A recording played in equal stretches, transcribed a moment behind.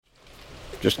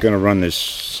Just going to run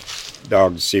this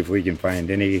dog to see if we can find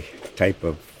any type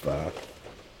of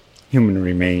human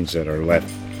remains that are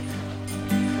left.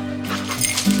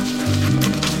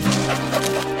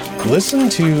 Listen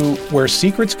to Where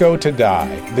Secrets Go to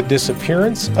Die, The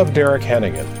Disappearance of Derek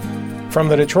Hennigan. From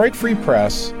the Detroit Free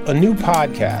Press, a new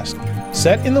podcast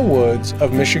set in the woods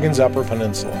of Michigan's Upper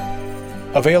Peninsula.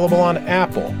 Available on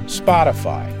Apple,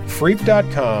 Spotify,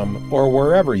 Freep.com, or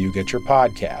wherever you get your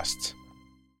podcasts.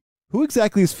 Who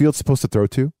exactly is Fields supposed to throw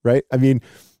to, right? I mean,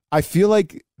 I feel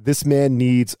like this man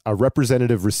needs a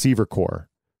representative receiver core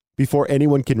before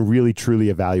anyone can really, truly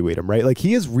evaluate him, right? Like,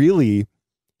 he's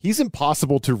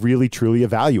impossible to really, truly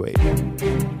evaluate.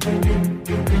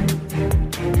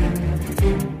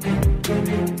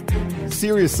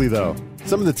 Seriously, though,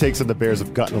 some of the takes on the Bears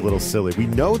have gotten a little silly. We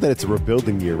know that it's a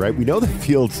rebuilding year, right? We know that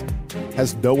Fields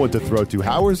has no one to throw to.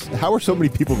 How are so many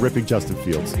people ripping Justin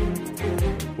Fields?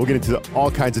 We'll get into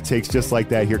all kinds of takes just like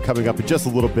that here coming up in just a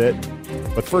little bit.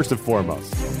 But first and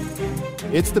foremost,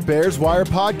 it's the Bears Wire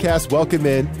podcast. Welcome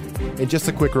in. And just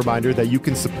a quick reminder that you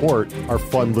can support our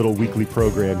fun little weekly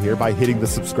program here by hitting the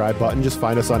subscribe button. Just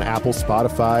find us on Apple,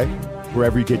 Spotify,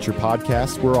 wherever you get your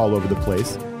podcasts. We're all over the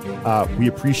place. We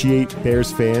appreciate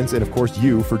Bears fans and, of course,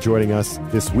 you for joining us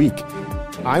this week.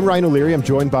 I'm Ryan O'Leary. I'm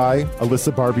joined by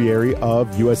Alyssa Barbieri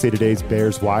of USA Today's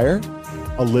Bears Wire.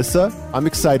 Alyssa, I'm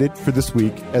excited for this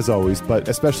week, as always, but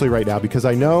especially right now because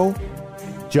I know,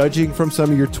 judging from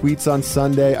some of your tweets on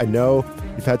Sunday, I know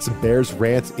you've had some Bears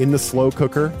rants in the slow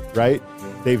cooker, right?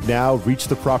 They've now reached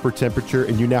the proper temperature,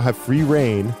 and you now have free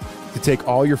reign to take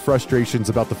all your frustrations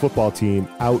about the football team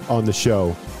out on the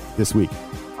show this week.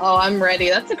 Oh, I'm ready.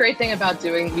 That's the great thing about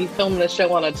we film the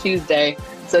show on a Tuesday.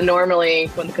 So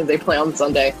normally, because they play on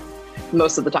Sunday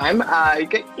most of the time,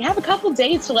 you have a couple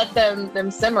days to let them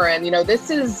simmer. And, this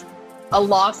is a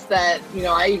loss that,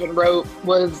 I even wrote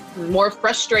was more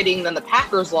frustrating than the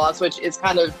Packers loss, which is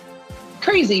kind of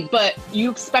crazy, but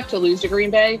you expect to lose to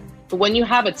Green Bay. But when you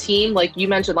have a team, like you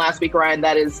mentioned last week, Ryan,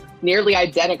 that is nearly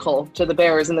identical to the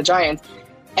Bears and the Giants,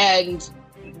 and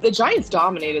the Giants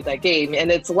dominated that game, and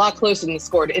it's a lot closer than the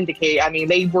score to indicate. I mean,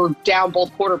 they were down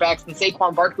both quarterbacks, and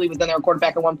Saquon Barkley was in their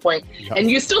quarterback at one point, and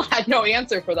you still had no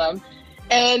answer for them.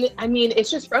 And, I mean,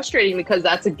 it's just frustrating because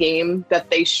that's a game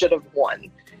that they should have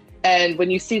won. And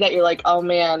when you see that, you're like, oh,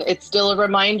 man, it's still a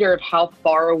reminder of how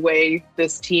far away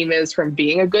this team is from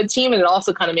being a good team. And it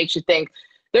also kind of makes you think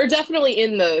they're definitely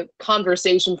in the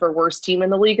conversation for worst team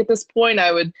in the league at this point.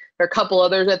 There are a couple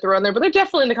others that throw in there, but they're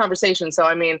definitely in the conversation. So,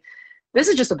 I mean, this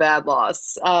is just a bad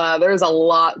loss. There's a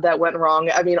lot that went wrong.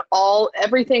 I mean,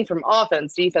 everything from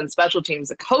offense, defense, special teams,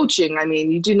 the coaching. I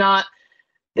mean,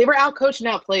 they were outcoached and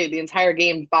outplayed the entire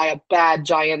game by a bad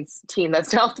Giants team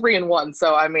that's now 3-1.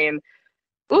 So, I mean,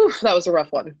 oof, that was a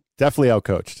rough one. Definitely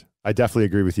outcoached. I definitely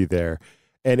agree with you there.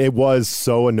 And it was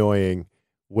so annoying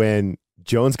when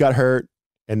Jones got hurt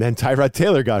and then Tyrod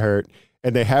Taylor got hurt.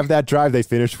 And they have that drive they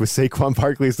finished with Saquon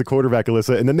Barkley as the quarterback,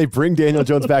 Alyssa. And then they bring Daniel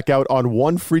Jones back out on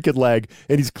one freaking leg,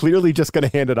 and he's clearly just going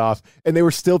to hand it off. And they were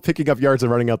still picking up yards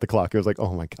and running out the clock. It was like,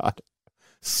 oh, my God.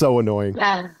 So annoying.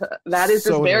 That is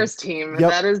the Bears team. Yep.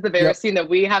 That is the Bears team that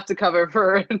we have to cover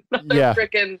for another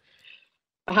freaking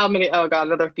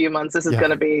another few months. This is going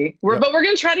to be. But we're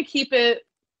going to try to keep it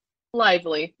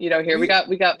lively. Here we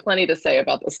got plenty to say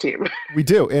about this team. We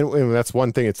do. And that's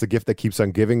one thing. It's the gift that keeps on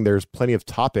giving. There's plenty of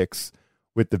topics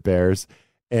with the Bears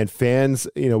and fans.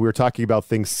 We were talking about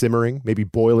things simmering, maybe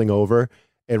boiling over.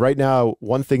 And right now,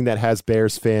 one thing that has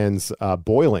Bears fans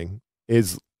boiling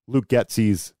is Luke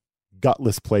Getsy's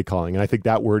gutless play calling. And I think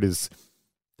that word needs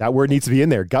to be in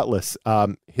there, gutless.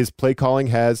 His play calling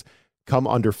has come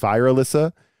under fire,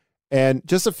 Alyssa. And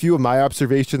just a few of my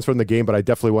observations from the game, but I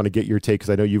definitely want to get your take because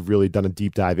I know you've really done a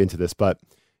deep dive into this. But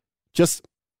just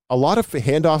a lot of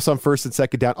handoffs on first and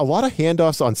second down, a lot of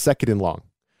handoffs on second and long.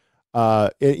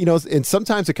 And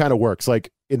sometimes it kind of works.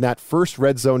 Like in that first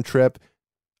red zone trip,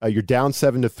 you're down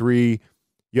 7-3.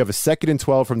 You have a 2nd and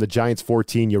 12 from the Giants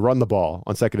 14. You run the ball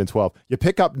on 2nd and 12. You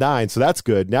pick up 9, so that's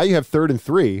good. Now you have 3rd and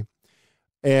 3,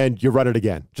 and you run it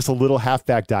again. Just a little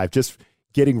halfback dive. Just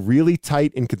getting really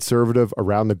tight and conservative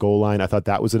around the goal line. I thought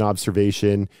that was an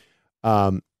observation.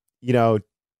 Getting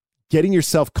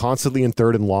yourself constantly in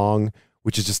 3rd and long,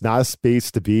 which is just not a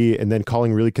space to be, and then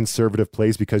calling really conservative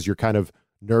plays because you're kind of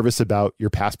nervous about your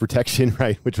pass protection,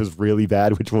 right? Which was really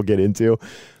bad, which we'll get into.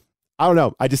 I don't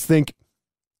know. I just think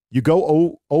you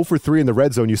go 0 for 3 in the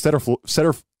red zone. You settle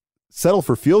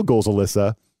for field goals,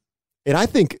 Alyssa. And I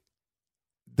think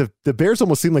the Bears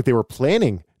almost seemed like they were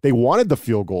planning. They wanted the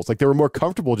field goals. Like they were more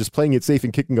comfortable just playing it safe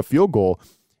and kicking a field goal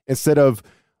instead of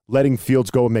letting Fields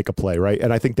go and make a play, right?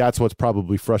 And I think that's what's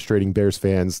probably frustrating Bears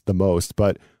fans the most.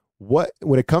 But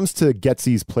when it comes to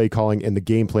Getsy's play calling and the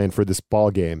game plan for this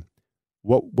ball game,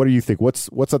 what do you think? What's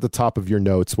at the top of your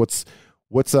notes? What's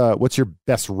your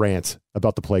best rant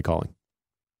about the play calling?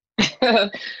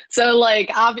 So,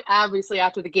 like, obviously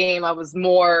after the game, I was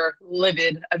more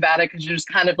livid about it because you're just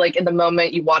kind of like in the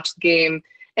moment, you watch the game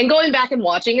and going back and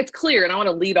watching, it's clear. And I want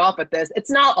to lead off with this. It's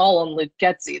not all on Luke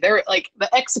Getsy. They're like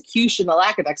the execution, the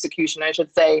lack of execution, I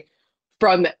should say,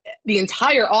 from the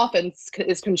entire offense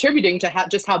is contributing to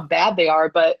just how bad they are.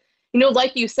 But,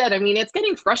 like you said, I mean, it's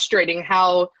getting frustrating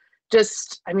how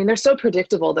they're so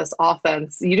predictable, this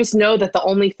offense. You just know that the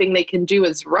only thing they can do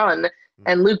is run.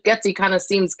 And Luke Getsy kind of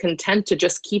seems content to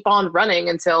just keep on running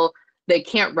until they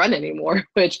can't run anymore,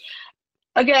 which,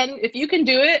 again, if you can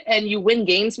do it and you win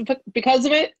games because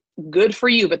of it, good for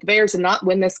you. But the Bears did not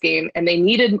win this game, and they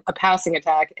needed a passing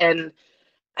attack. And,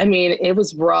 I mean, it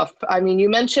was rough. I mean, you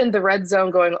mentioned the red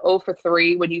zone going 0 for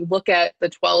 3. When you look at the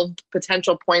 12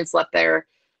 potential points left there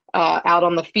out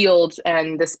on the field,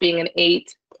 and this being an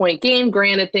 8-point game,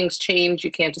 granted, things change. You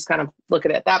can't just kind of look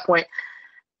at it at that point.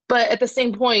 But at the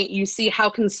same point, you see how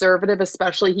conservative,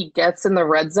 especially, he gets in the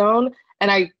red zone. And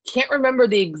I can't remember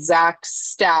the exact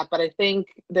stat, but I think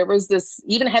there was this,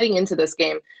 even heading into this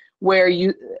game, where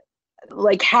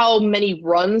how many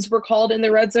runs were called in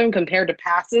the red zone compared to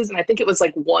passes. And I think it was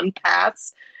like one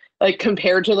pass, like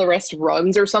compared to the rest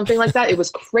runs or something like that. It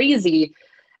was crazy.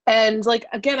 And like,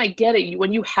 again, I get it.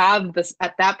 When you have this,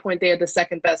 at that point, they had the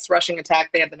second best rushing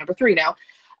attack. They have the number 3 now.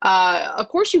 Of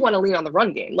course, you want to lean on the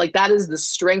run game. Like, that is the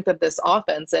strength of this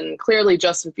offense. And clearly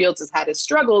Justin Fields has had his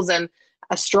struggles, and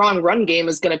a strong run game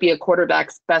is going to be a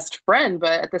quarterback's best friend.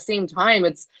 But at the same time,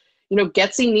 it's,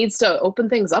 Getsy needs to open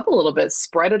things up a little bit,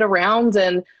 spread it around.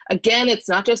 And again, it's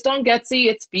not just on Getsy,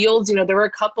 it's Fields. There were a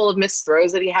couple of missed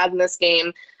throws that he had in this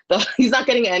game. He's not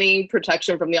getting any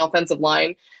protection from the offensive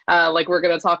line. Like we're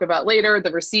going to talk about later,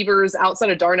 the receivers outside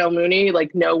of Darnell Mooney,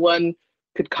 like no one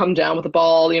could come down with the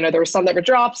ball. There were some that were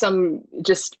dropped, some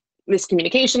just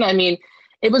miscommunication. I mean,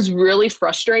 it was really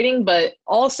frustrating, but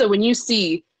also when you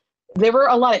see there were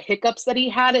a lot of hiccups that he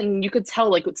had, and you could tell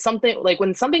like when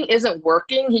something isn't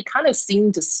working, he kind of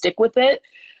seemed to stick with it.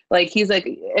 Like he's like,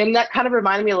 and that kind of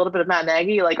reminded me a little bit of Matt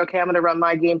Nagy, like, okay, I'm going to run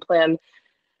my game plan.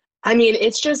 I mean,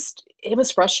 it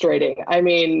was frustrating. I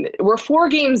mean, we're 4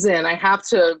 games in. I have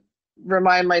to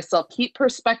remind myself, keep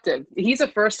perspective. He's a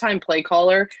first-time play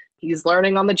caller. He's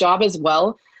learning on the job as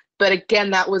well. But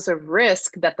again, that was a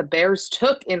risk that the Bears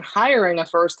took in hiring a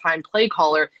first-time play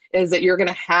caller, is that you're going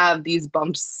to have these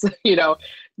bumps,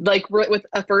 like with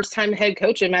a first-time head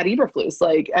coach in Matt Eberflus.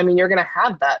 Like, I mean, you're going to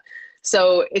have that.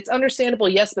 So it's understandable,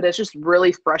 yes, but it's just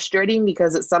really frustrating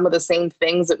because it's some of the same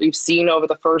things that we've seen over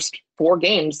the first 4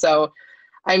 games. So,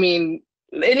 I mean,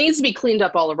 it needs to be cleaned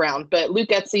up all around. But Luke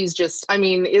Getsy's just, I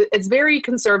mean, it's very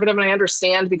conservative, and I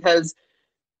understand because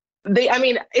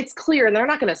it's clear, and they're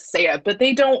not going to say it, but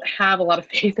they don't have a lot of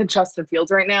faith in Justin Fields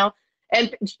right now.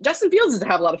 And Justin Fields doesn't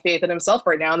have a lot of faith in himself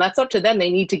right now, and that's up to them. They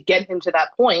need to get him to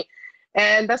that point.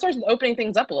 And that starts opening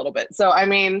things up a little bit. So, I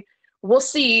mean, we'll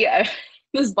see.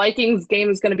 This Vikings game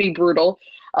is going to be brutal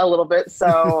a little bit.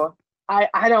 So,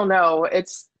 I don't know.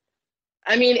 It's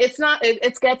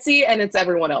Getsy, and it's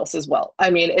everyone else as well. I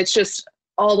mean, it's just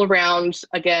all around.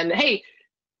 Again, hey,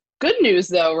 good news,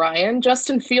 though, Ryan.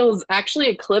 Justin Fields actually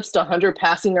eclipsed 100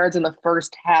 passing yards in the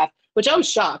first half, which I'm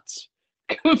shocked,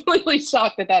 completely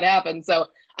shocked that happened. So,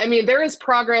 I mean, there is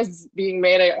progress being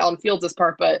made on Fields'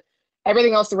 part, but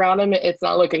everything else around him, it's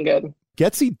not looking good.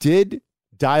 Getsy did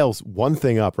dial one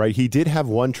thing up, right? He did have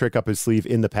one trick up his sleeve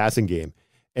in the passing game,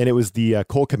 and it was the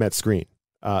Cole Kmet screen.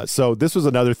 So this was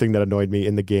another thing that annoyed me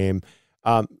in the game.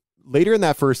 Later in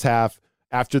that first half,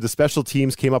 after the special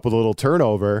teams came up with a little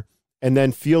turnover, and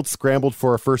then Fields scrambled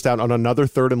for a first down on another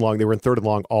 3rd and long. They were in 3rd and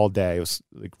long all day. It was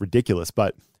like ridiculous.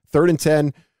 But 3rd and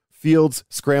 10, Fields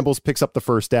scrambles, picks up the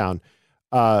first down.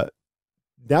 Now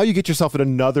you get yourself in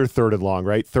another 3rd and long,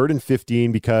 right? 3rd and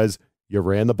 15 because you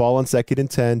ran the ball on 2nd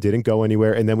and 10, didn't go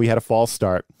anywhere, and then we had a false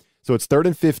start. So it's 3rd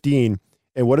and 15,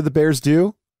 and what did the Bears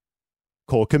do?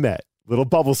 Cole Kmet, little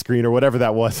bubble screen or whatever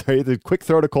that was, right? The quick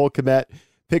throw to Cole Kmet,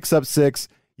 picks up 6.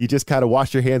 You just kind of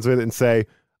wash your hands with it and say,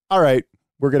 all right,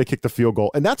 we're going to kick the field goal.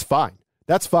 And that's fine.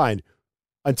 That's fine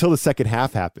until the second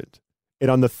half happened. And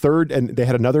on the 3rd, and they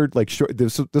had another, like, short,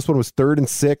 this one was 3rd and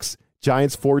 6,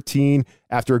 Giants 14,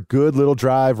 after a good little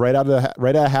drive right at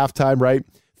halftime, right?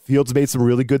 Fields made some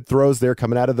really good throws there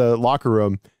coming out of the locker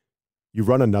room. You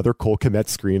run another Cole Kmet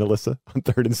screen, Alyssa, on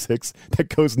 3rd and 6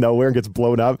 that goes nowhere and gets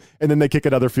blown up, and then they kick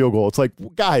another field goal. It's like,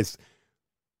 guys,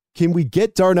 can we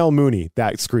get Darnell Mooney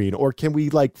that screen, or can we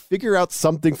like figure out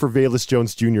something for Velus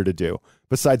Jones Jr. to do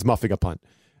besides muffing a punt?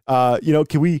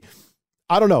 Can we,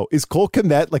 I don't know. Is Cole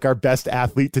Kmet like our best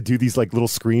athlete to do these like little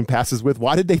screen passes with?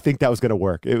 Why did they think that was going to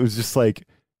work? It was just like,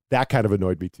 that kind of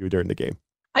annoyed me too during the game.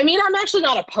 I mean, I'm actually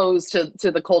not opposed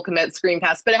to the Cole Kmet screen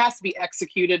pass, but it has to be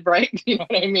executed right. You know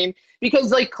what I mean?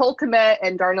 Because like Cole Kmet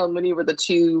and Darnell Mooney were the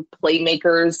two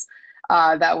playmakers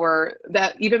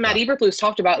that even Matt Eberflus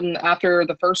talked about after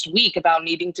the first week about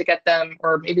needing to get them,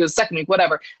 or maybe it was second week,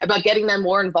 whatever, about getting them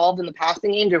more involved in the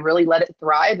passing game to really let it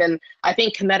thrive. And I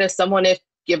think Kmet is someone, if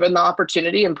given the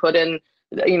opportunity and put in,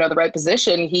 the right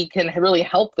position, he can really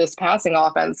help this passing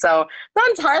offense. So not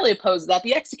entirely opposed to that.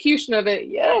 The execution of it,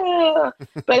 yeah.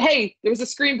 But hey, there was a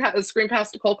screen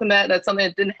pass to Cole Kmet. That's something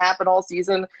that didn't happen all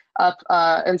season up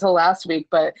until last week.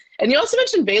 And you also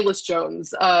mentioned Velus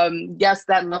Jones. Yes,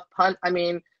 that muff punt. I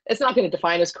mean, it's not going to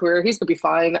define his career. He's going to be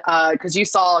fine because you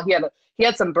saw he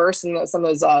had some bursts in some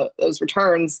of those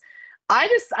returns. I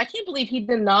can't believe he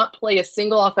did not play a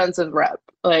single offensive rep,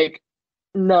 like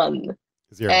none.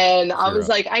 Zero. I was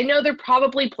like, I know they're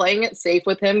probably playing it safe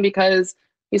with him because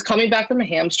he's coming back from a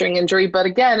hamstring injury. But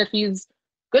again, if he's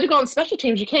good to go on special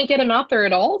teams, you can't get him out there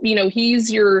at all.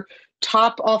 He's your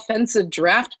top offensive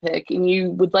draft pick, and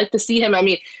you would like to see him. I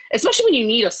mean, especially when you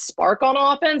need a spark on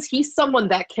offense, he's someone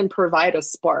that can provide a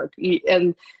spark.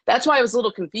 And that's why I was a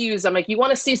little confused. I'm like, you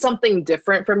want to see something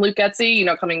different from Luke Getsy,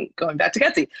 going back to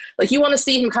Getsy. Like, you want to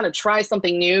see him kind of try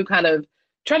something new, kind of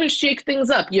try to shake things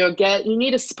up. You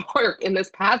need a spark in this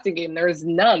passing game. There is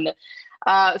none.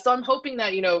 So I'm hoping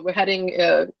that, we're heading,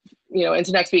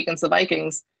 into next week against the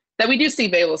Vikings, that we do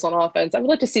see Velus on offense. I would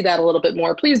like to see that a little bit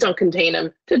more. Please don't contain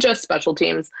him to just special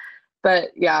teams. But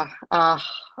yeah,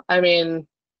 I mean,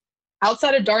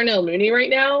 outside of Darnell Mooney right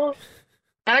now,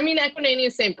 I mean,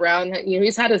 Equanimeous St. Brown,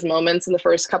 he's had his moments in the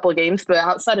first couple of games, but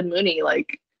outside of Mooney,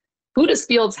 like, who does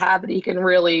Fields have that he can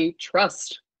really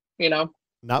trust,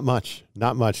 Not much.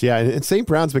 Yeah. And St.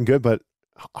 Brown's been good, but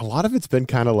a lot of it's been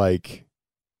kind of like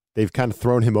they've kind of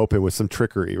thrown him open with some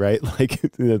trickery, right? Like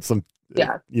some,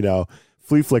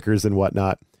 flea flickers and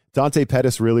whatnot. Dante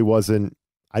Pettis really wasn't,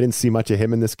 I didn't see much of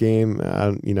him in this game.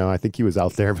 I think he was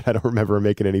out there, but I don't remember him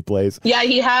making any plays. Yeah,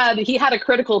 he had a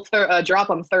critical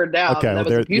drop on third down. Okay, that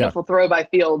was a beautiful throw by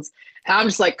Fields. And I'm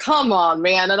just like, come on,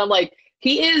 man. And I'm like,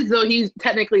 he's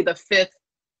technically the fifth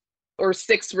or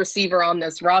sixth receiver on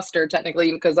this roster,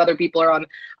 technically, because other people are on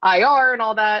IR and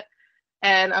all that.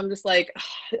 And I'm just like,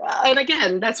 and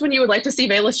again, that's when you would like to see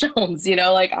Velus Jones,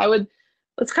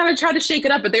 let's kind of try to shake it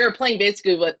up. But they were playing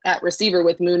basically at receiver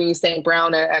with Mooney, St.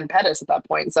 Brown, and Pettis at that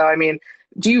point. So, I mean,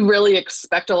 do you really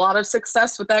expect a lot of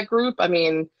success with that group? I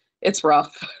mean, it's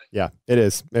rough. Yeah, it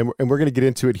is. And we're going to get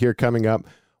into it here coming up.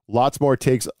 Lots more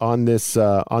takes on this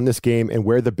game and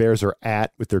where the Bears are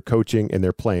at with their coaching and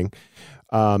their playing.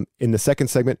 In the second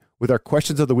segment, with our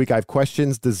questions of the week, I have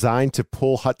questions designed to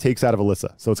pull hot takes out of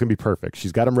Alyssa. So it's going to be perfect.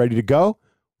 She's got them ready to go.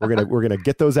 We're going to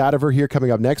get those out of her here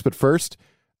coming up next. But first,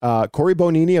 Corey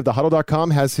Bonini of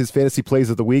thehuddle.com has his fantasy plays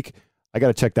of the week. I got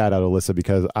to check that out, Alyssa,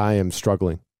 because I am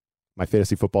struggling. My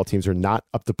fantasy football teams are not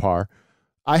up to par.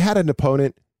 I had an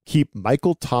opponent keep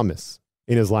Michael Thomas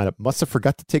in his lineup. Must have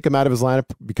forgot to take him out of his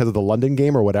lineup because of the London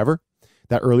game or whatever.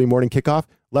 That early morning kickoff.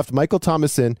 Left Michael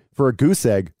Thomas in for a goose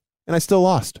egg, and I still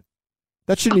lost.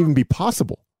 That shouldn't even be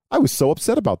possible. I was so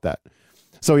upset about that.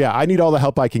 So yeah, I need all the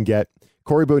help I can get.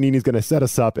 Corey Bonini is going to set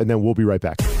us up, and then we'll be right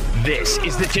back. This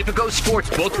is the Tipico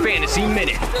Sportsbook Fantasy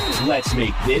Minute. Let's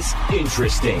make this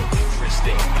interesting.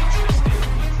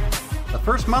 The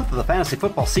first month of the fantasy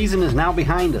football season is now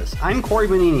behind us. I'm Corey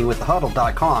Bonini with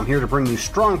thehuddle.com, here to bring you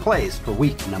strong plays for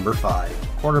week number 5.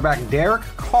 Quarterback Derek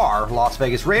Carr, Las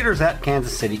Vegas Raiders at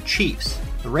Kansas City Chiefs.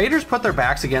 The Raiders put their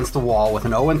backs against the wall with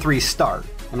an 0-3 start,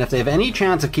 and if they have any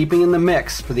chance of keeping in the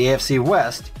mix for the AFC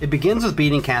West, it begins with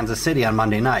beating Kansas City on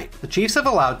Monday night. The Chiefs have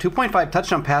allowed 2.5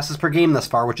 touchdown passes per game thus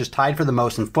far, which is tied for the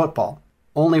most in football.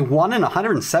 Only 1 in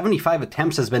 175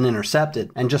 attempts has been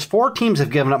intercepted, and just 4 teams have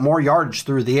given up more yardage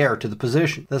through the air to the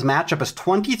position. This matchup is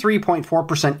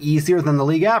 23.4% easier than the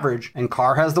league average, and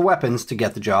Carr has the weapons to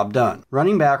get the job done.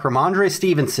 Running back Ramondre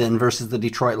Stevenson versus the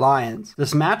Detroit Lions.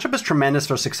 This matchup is tremendous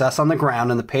for success on the ground,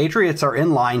 and the Patriots are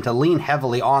in line to lean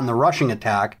heavily on the rushing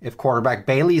attack if quarterback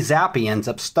Bailey Zappi ends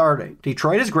up starting.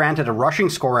 Detroit is granted a rushing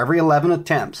score every 11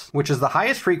 attempts, which is the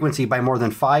highest frequency by more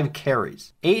than 5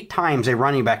 carries. 8 times a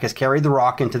running back has carried the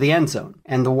rock into the end zone.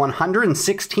 And the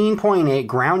 116.8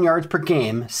 ground yards per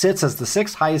game sits as the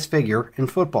 6th highest figure in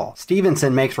football.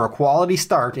 Stevenson makes for a quality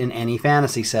start in any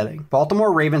fantasy setting.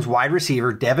 Baltimore Ravens wide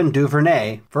receiver Devin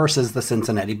Duvernay versus the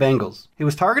Cincinnati Bengals. He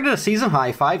was targeted a season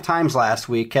high 5 times last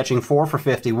week, catching 4 for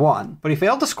 51, but he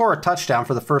failed to score a touchdown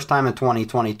for the first time in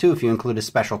 2022 if you include his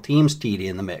special teams TD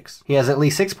in the mix. He has at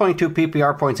least 6.2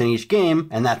 PPR points in each game,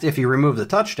 and that's if you remove the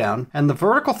touchdown, and the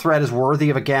vertical threat is worthy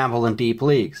of a gamble in deep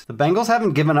leagues. The Bengals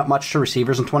haven't given up much to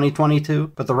receivers in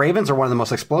 2022, but the Ravens are one of the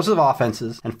most explosive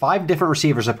offenses, and 5 different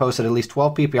receivers have posted at least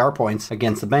 12 PPR points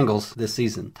against the Bengals this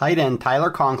season. Tight end Tyler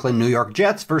Conklin, New York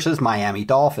Jets versus Miami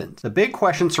Dolphins. The big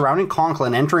question surrounding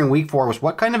Conklin entering week 4 was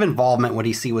what kind of involvement would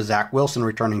he see with Zach Wilson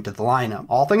returning to the lineup.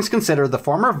 All things considered, the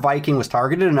former Viking was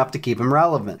targeted enough to keep him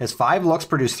relevant. His 5 looks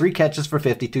produced 3 catches for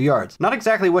 52 yards. Not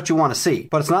exactly what you want to see,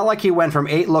 but it's not like he went from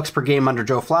 8 looks per game under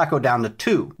Joe Flacco down to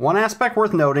 2. One aspect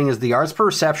worth noting is the yards per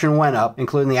reception went up,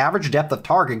 including the average depth of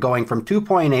target going from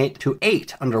 2.8 to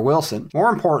 8 under Wilson. More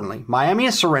importantly, Miami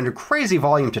has surrendered crazy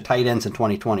volume to tight ends in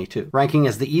 2022, ranking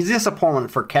as the easiest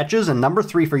opponent for catches and number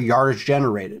 3 for yardage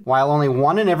generated. While only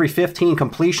 1 in every 15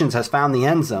 completions has found the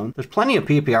end zone, there's plenty of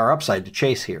PPR upside to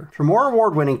chase here. For more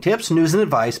award-winning tips, news, and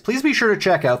advice, please be sure to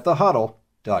check out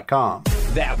thehuddle.com.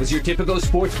 That was your Typico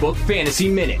Sportsbook Fantasy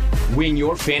Minute. Win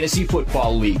your fantasy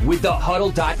football league with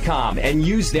thehuddle.com and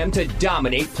use them to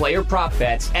dominate player prop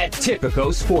bets at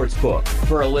Typico Sportsbook.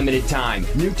 For a limited time,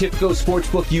 new Typico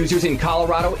Sportsbook users in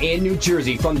Colorado and New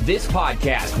Jersey from this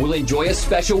podcast will enjoy a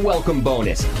special welcome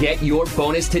bonus. Get your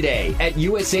bonus today at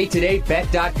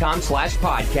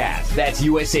usatodaybet.com/podcast. That's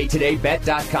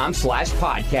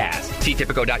usatodaybet.com/podcast. See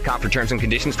Typico.com for terms and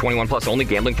conditions. 21 plus only.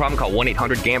 Gambling problem? Call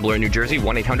 1-800-GAMBLER in New Jersey.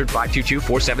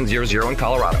 1-800-522-4700 in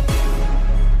Colorado.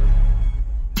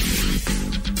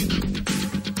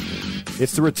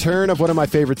 It's the return of one of my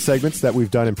favorite segments that we've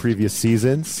done in previous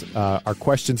seasons. Our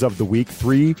questions of the week.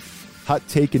 3 hot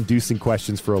take inducing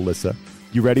questions for Alyssa.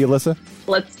 You ready, Alyssa?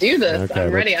 Let's do this. Okay,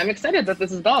 I'm ready. I'm excited that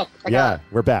this is back. We're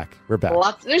back. We're back.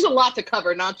 There's a lot to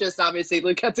cover, not just obviously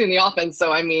Luke Getsy in the offense.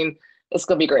 So, I mean, it's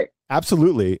going to be great.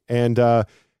 Absolutely. And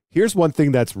here's one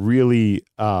thing that's really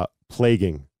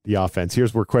plaguing the offense.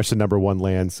 Here's where question number 1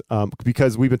 lands.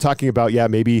 Because we've been talking about,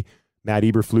 maybe Matt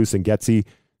Eberflus and Getsy,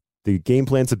 the game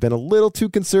plans have been a little too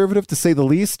conservative, to say the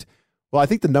least. Well, I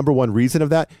think the number 1 reason of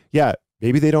that,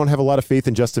 maybe they don't have a lot of faith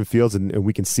in Justin Fields, and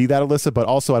we can see that, Alyssa, but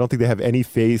also I don't think they have any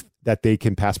faith that they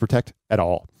can pass protect at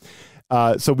all.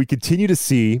 So we continue to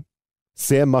see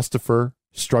Sam Mustipher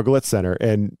struggle at center,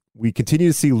 and we continue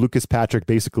to see Lucas Patrick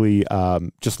basically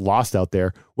just lost out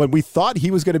there when we thought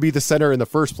he was going to be the center in the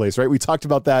first place, right? We talked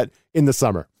about that in the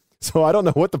summer. So I don't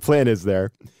know what the plan is there.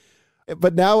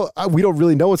 But now we don't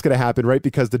really know what's going to happen, right?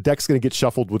 Because the deck's going to get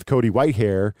shuffled with Cody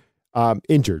Whitehair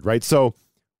injured, right? So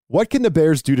what can the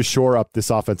Bears do to shore up this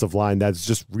offensive line that's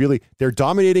just really, they're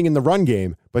dominating in the run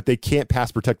game, but they can't pass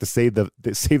protect to save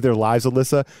their lives,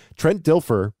 Alyssa? Trent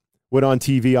Dilfer went on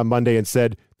TV on Monday and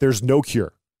said there's no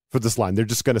cure for this line. They're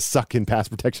just going to suck in pass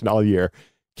protection all year.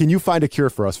 Can you find a cure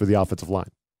for us for the offensive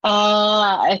line?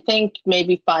 I think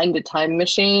maybe find a time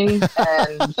machine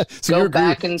and go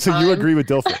back in time. So you agree with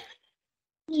Dilfer?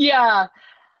 Yeah,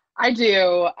 I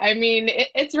do. I mean,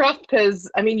 it's rough because,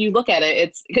 I mean, you look at it,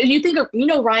 it's because you think of,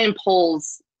 Ryan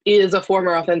Poles is a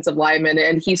former offensive lineman,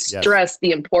 and he stressed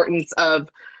the importance of,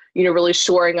 really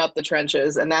shoring up the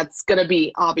trenches. And that's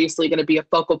obviously going to be a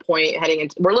focal point heading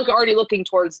into, we're already looking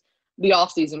towards the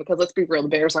offseason, because let's be real, the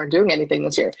Bears aren't doing anything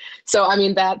this year. So, I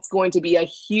mean, that's going to be a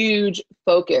huge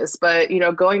focus. But,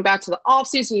 going back to the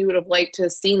offseason, you would have liked to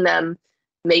have seen them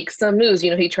make some moves.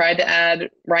 He tried to add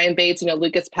Ryan Bates.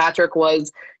 Lucas Patrick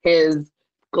was his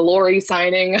glory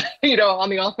signing, on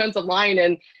the offensive line.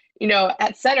 And,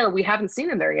 at center, we haven't seen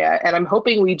him there yet. And I'm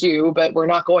hoping we do, but we're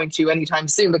not going to anytime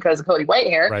soon because of Cody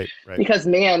Whitehair. Right. Because,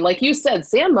 man, like you said,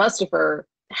 Sam Mustipher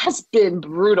has been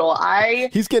brutal.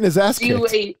 He's getting his ass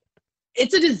kicked.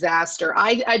 It's a disaster.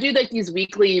 I do like these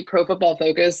weekly Pro Football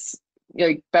Focus,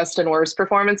 best and worst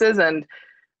performances, and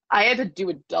I had to do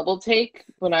a double take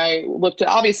when I looked at,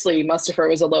 obviously Mustipher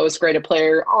was the lowest graded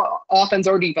player, offense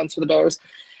or defense for the Bears,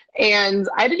 and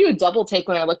I had to do a double take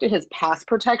when I looked at his pass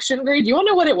protection grade. Do you want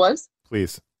to know what it was?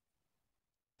 Please.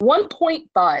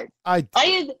 1.5. I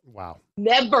had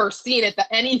never seen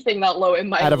anything that low in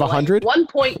my life. Out of 100?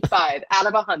 1.5 out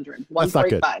of 100. 1.5. That's not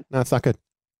good. No, that's not good.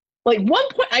 Like 1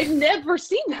 point, I've never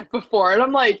seen that before. And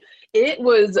I'm like, it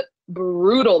was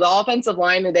brutal. The offensive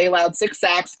line, they allowed 6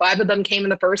 sacks. 5 of them came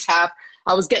in the first half.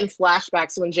 I was getting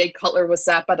flashbacks when Jay Cutler was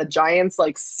sacked by the Giants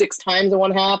like 6 times in one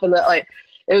half. And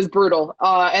It was brutal.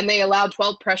 And they allowed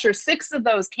 12 pressures. 6 of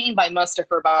those came by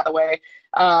Mustafer, by the way.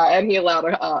 And he allowed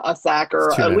a sack,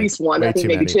 or at least one, I think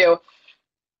maybe 2.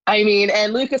 I mean,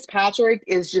 and Lucas Patrick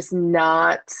is just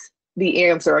not the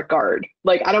answer at guard.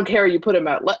 Like, I don't care, you put him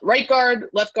at right guard,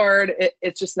 left guard,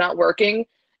 it's just not working.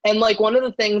 And like, one of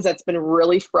the things that's been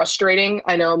really frustrating,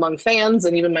 I know, among fans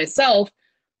and even myself,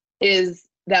 is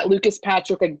that Lucas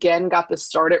Patrick again got the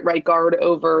start at right guard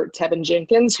over Tevin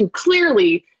Jenkins, who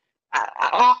clearly,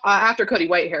 after Cody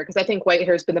Whitehair, because I think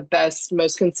Whitehair has been the best,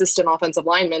 most consistent offensive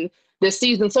lineman this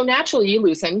season. So naturally you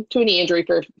lose him to a knee injury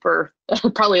for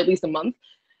probably at least a month.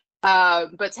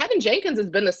 But Tevin Jenkins has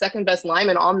been the second best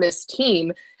lineman on this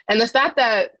team. And the fact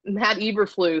that Matt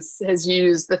Eberflus has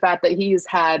used the fact that he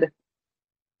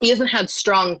hasn't had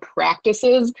strong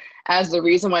practices as the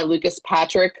reason why Lucas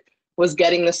Patrick was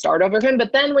getting the start over him.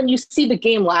 But then when you see the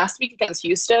game last week against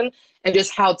Houston and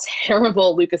just how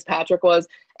terrible Lucas Patrick was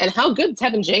and how good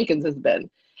Tevin Jenkins has been,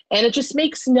 and it just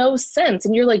makes no sense.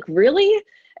 And you're like, really?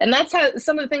 And that's how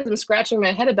some of the things I'm scratching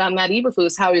my head about Matt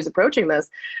Eberflus, how he's approaching this.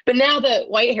 But now that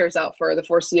Whitehair's out for the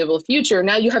foreseeable future,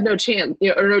 now you have no chance,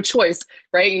 or no choice,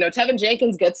 right? Tevin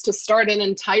Jenkins gets to start an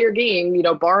entire game,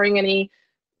 barring any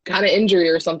kind of injury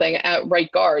or something at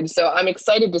right guard. So I'm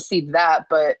excited to see that.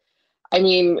 But I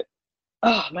mean,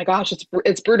 oh my gosh,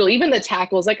 it's brutal. Even the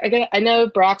tackles, like I know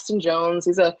Braxton Jones,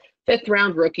 he's a 5th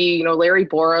round rookie, Larry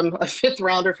Borum, a 5th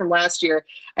rounder from last year.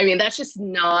 I mean, that's just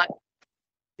not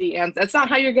the answer. That's not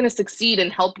how you're going to succeed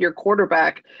and help your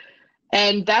quarterback.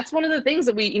 And that's one of the things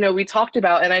that we talked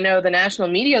about. And I know the national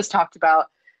media has talked about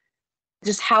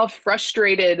just how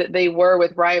frustrated they were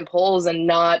with Ryan Poles and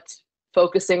not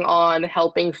focusing on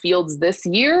helping Fields this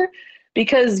year,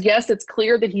 because yes, it's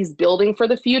clear that he's building for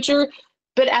the future,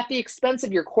 but at the expense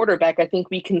of your quarterback, I think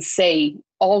we can say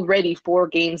already 4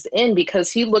 games in,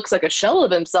 because he looks like a shell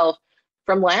of himself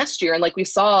from last year. And like we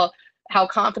saw how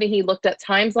confident he looked at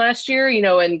times last year,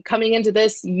 and coming into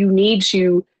this, you need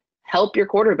to help your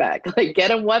quarterback, like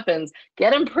get him weapons,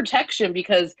 get him protection,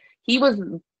 because he was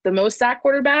the most sacked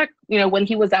quarterback, when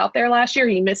he was out there last year.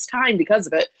 He missed time because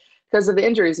of it, because of the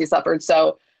injuries he suffered.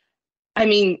 So, I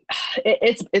mean,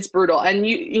 it's brutal. And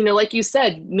like you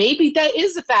said, maybe that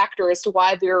is a factor as to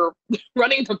why they're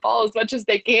running the ball as much as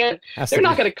they can. They're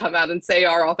not going to come out and say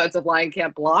our offensive line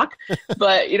can't block,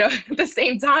 but at the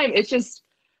same time, it's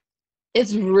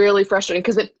really frustrating,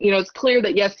 because it's clear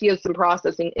that yes, he has some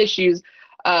processing issues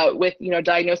with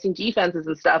diagnosing defenses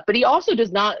and stuff, but he also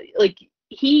does not, like,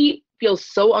 he feels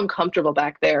so uncomfortable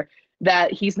back there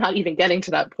that he's not even getting to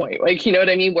that point, like, you know what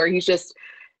I mean, where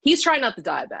he's trying not to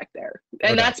die back there.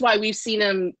 And that's why we've seen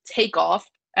him take off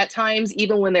at times,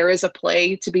 even when there is a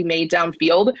play to be made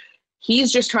downfield.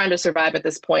 He's just trying to survive at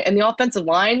this point. And the offensive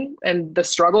line and the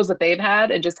struggles that they've had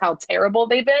and just how terrible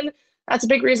they've been, that's a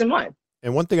big reason why.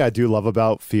 And one thing I do love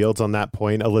about Fields on that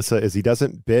point, Alyssa, is he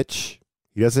doesn't bitch.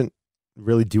 He doesn't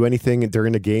really do anything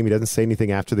during the game. He doesn't say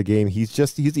anything after the game. He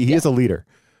is a leader.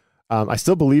 I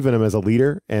still believe in him as a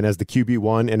leader and as the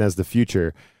QB1 and as the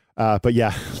future. But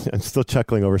yeah, I'm still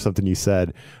chuckling over something you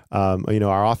said.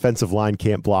 Our offensive line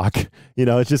can't block.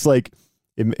 It's just like,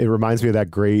 it reminds me of that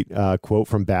great quote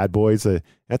from Bad Boys.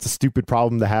 That's a stupid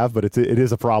problem to have, but it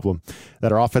is a problem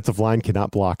that our offensive line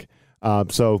cannot block.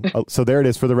 So there it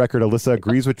is. For the record, Alyssa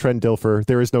agrees with Trent Dilfer.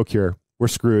 There is no cure. We're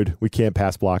screwed. We can't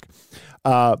pass block.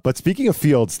 But speaking of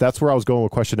Fields, that's where I was going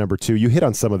with question number 2. You hit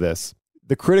on some of this.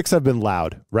 The critics have been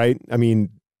loud, right? I mean,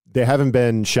 they haven't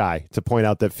been shy to point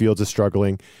out that Fields is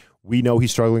struggling. We know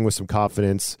he's struggling with some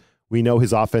confidence. We know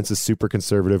his offense is super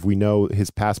conservative. We know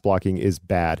his pass blocking is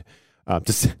bad,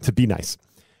 to be nice.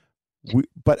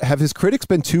 But have his critics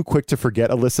been too quick to forget,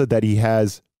 Alyssa, that he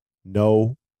has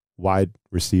no wide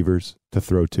receivers to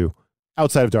throw to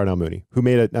outside of Darnell Mooney, who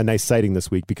made a nice sighting this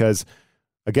week? Because,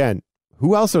 again,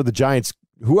 who else are the Giants?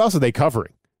 Who else are they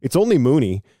covering? It's only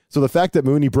Mooney. So the fact that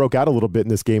Mooney broke out a little bit in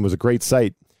this game was a great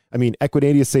sight. I mean,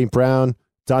 Equinemius St. Brown,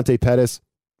 Dante Pettis,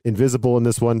 invisible in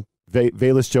this one.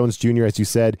 Velus Jones Jr., as you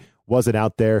said, wasn't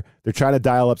out there. They're trying to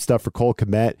dial up stuff for Cole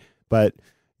Kmet, but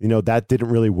that didn't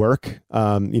really work.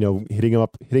 Hitting him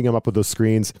up with those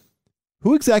screens.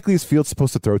 Who exactly is Fields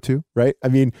supposed to throw to, right? I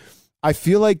mean, I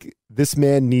feel like this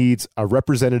man needs a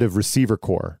representative receiver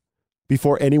core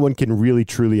before anyone can really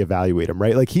truly evaluate him,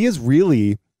 right? Like, he's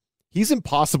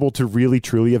impossible to really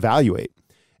truly evaluate.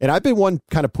 And I've been one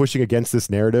kind of pushing against this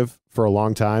narrative for a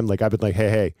long time. Like, I've been like,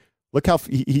 hey, look how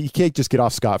he can't just get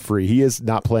off scot-free. He is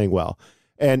not playing well.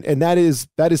 And that is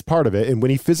part of it. And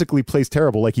when he physically plays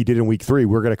terrible, like he did in week 3,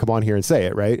 we're going to come on here and say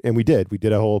it, right? And we did. We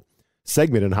did a whole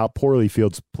segment on how poorly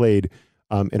Fields played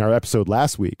in our episode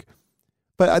last week.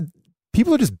 But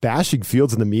people are just bashing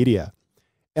Fields in the media.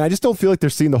 And I just don't feel like they're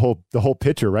seeing the whole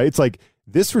picture, right? It's like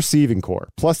this receiving core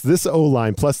plus this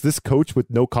O-line plus this coach with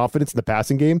no confidence in the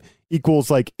passing game equals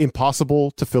like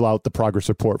impossible to fill out the progress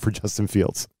report for Justin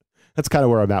Fields. That's kind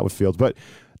of where I'm at with Fields. But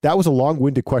that was a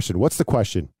long-winded question. What's the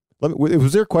question?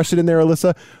 Was there a question in there,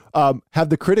 Alyssa? Have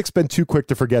the critics been too quick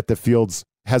to forget that Fields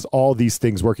has all these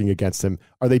things working against him?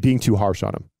 Are they being too harsh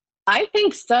on him? I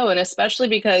think so, and especially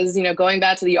because, going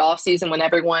back to the offseason when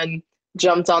everyone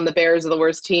jumped on the Bears are the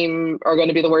worst team, are going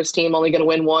to be the worst team, only going to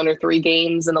win 1 or 3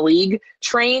 games in the league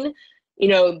train,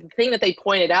 the thing that they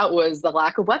pointed out was the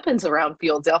lack of weapons around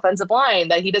Fields, the offensive line,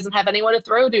 that he doesn't have anyone to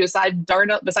throw to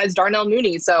besides Darnell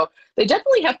Mooney. So they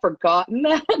definitely have forgotten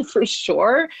that for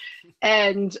sure.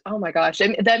 And, oh my gosh,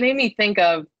 that made me think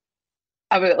of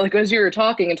like as you were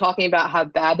talking about how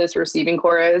bad this receiving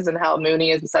core is and how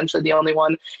Mooney is essentially the only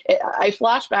one. I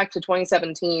flash back to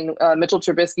 2017, Mitchell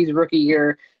Trubisky's rookie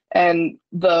year, and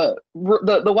the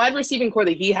wide receiving core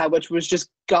that he had, which was just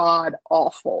god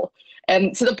awful,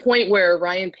 and to the point where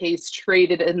Ryan Pace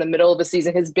traded in the middle of the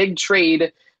season. His big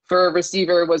trade for a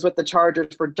receiver was with the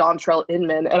Chargers for Dontrell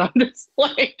Inman, and I'm just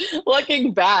like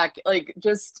looking back, like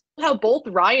just how both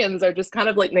Ryans are just kind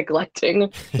of like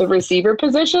neglecting the receiver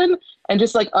position and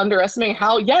just like underestimating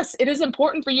how, yes, it is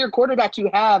important for your quarterback to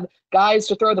have guys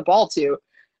to throw the ball to.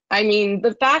 I mean,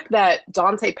 the fact that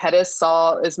Dante Pettis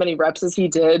saw as many reps as he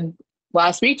did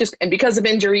last week, and because of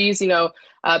injuries,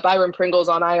 Byron Pringle's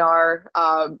on IR.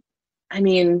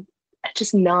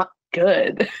 Just not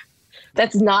good.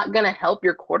 That's not going to help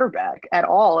your quarterback at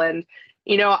all. And,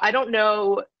 I don't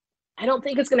know. I don't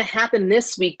think it's going to happen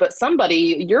this week, but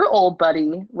somebody, your old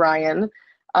buddy, Ryan,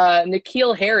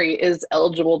 N'Keal Harry is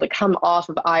eligible to come off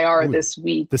of IR this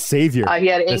week. The savior. He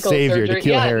had ankle surgery.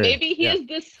 N'Keal Harry. Maybe he is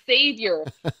the savior.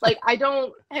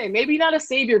 Maybe not a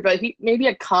savior, but he maybe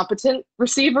a competent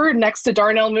receiver next to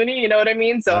Darnell Mooney. You know what I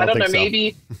mean? So I don't know. So.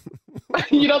 Maybe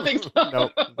you don't think so?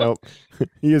 Nope.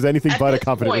 He is anything but a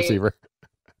competent receiver.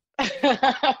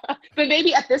 But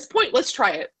maybe at this point, let's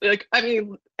try it.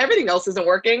 Everything else isn't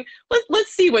working.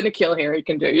 Let's see what N'Keal Harry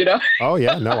can do, Oh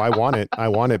yeah, no, I want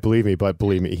it. Believe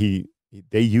me,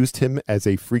 they used him as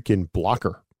a freaking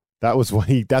blocker. That's what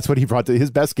he brought to his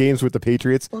best games with the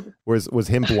Patriots was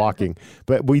him blocking.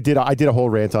 But I did a whole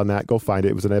rant on that. Go find it.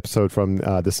 It was an episode from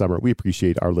this summer. We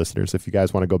appreciate our listeners. If you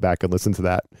guys want to go back and listen to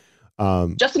that.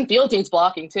 Justin Fields needs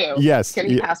blocking too. Yes. Can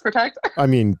he pass protect?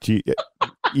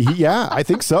 Yeah, I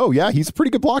think so. Yeah, he's a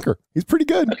pretty good blocker. He's pretty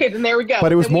good. Okay, then there we go.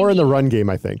 But it was more in the run game,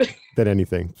 I think, than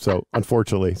anything. So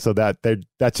unfortunately,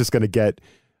 that's just going to get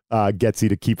Getsy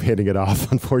to keep hitting it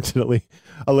off, unfortunately,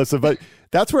 Alyssa. But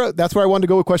that's where I wanted to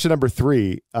go with question number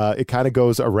 3. It kind of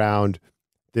goes around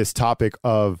this topic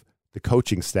of the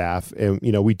coaching staff, and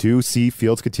we do see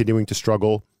Fields continuing to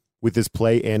struggle with his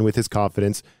play and with his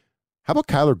confidence. How about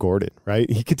Kyler Gordon, right?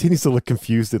 He continues to look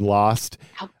confused and lost.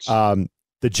 Ouch.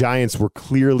 The Giants were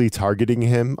clearly targeting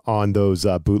him on those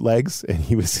bootlegs, and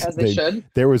he was. As they should.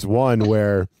 There was one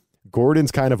where Gordon's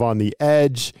kind of on the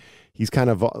edge. He's kind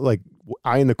of like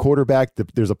eyeing the quarterback.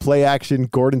 There's a play action.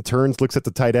 Gordon turns, looks at the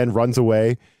tight end, runs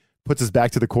away, puts his back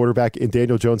to the quarterback, and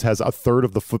Daniel Jones has a third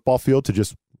of the football field to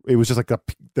just. It was just like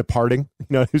the parting.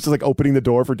 It was just like opening the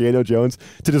door for Daniel Jones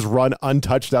to just run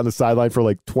untouched down the sideline for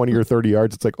like 20 or 30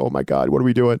 yards. It's like, oh my God, what are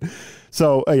we doing?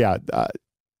 So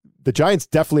the Giants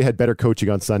definitely had better coaching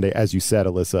on Sunday, as you said,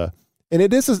 Alyssa. And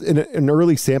it is an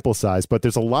early sample size, but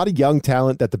there's a lot of young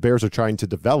talent that the Bears are trying to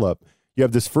develop. You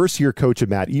have this first-year coach,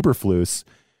 Matt Eberflus.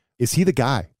 Is he the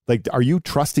guy? Like, are you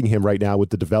trusting him right now with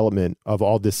the development of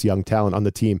all this young talent on the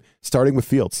team, starting with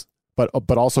Fields,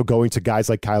 but also going to guys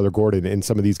like Kyler Gordon and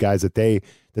some of these guys that they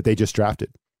just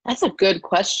drafted? That's a good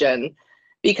question.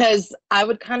 Because I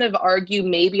would kind of argue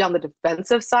maybe on the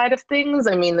defensive side of things.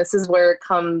 I mean, this is where it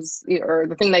comes, or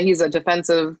the thing that he's a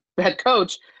defensive head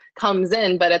coach comes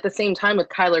in. But at the same time, with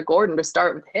Kyler Gordon, to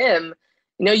start with him,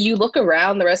 you look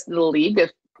around the rest of the league.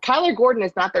 If Kyler Gordon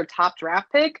is not their top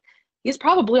draft pick, he's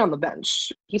probably on the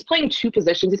bench. He's playing 2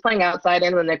 positions. He's playing outside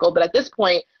and the nickel. But at this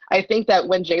point, I think that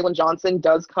when Jalen Johnson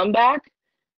does come back,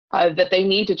 that they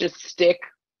need to just stick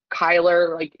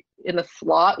Kyler in the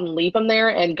slot and leave him there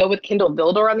and go with Kendall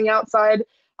Vildor on the outside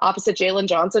opposite Jalen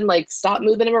Johnson. Stop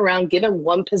moving him around, give him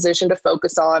one position to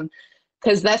focus on,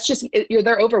 because that's just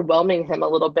they're overwhelming him a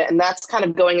little bit. And that's kind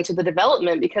of going into the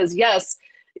development because, yes,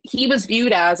 he was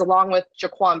viewed as, along with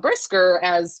Jaquan Brisker,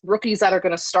 as rookies that are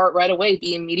going to start right away,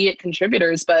 be immediate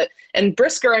contributors. And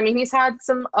Brisker, he's had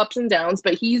some ups and downs,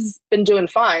 but he's been doing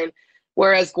fine.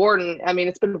 Whereas Gordon,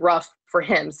 it's been rough for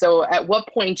him. So at what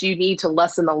point do you need to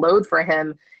lessen the load for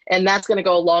him And that's going to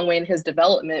go a long way in his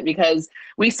development, because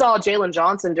we saw Jalen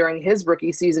Johnson during his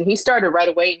rookie season. He started right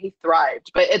away and he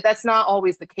thrived, but that's not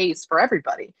always the case for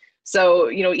everybody. So,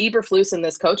 Eberflus and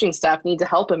this coaching staff need to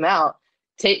help him out,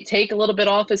 take a little bit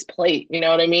off his plate. You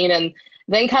know what I mean? And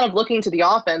then kind of looking to the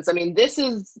offense. I mean, this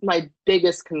is my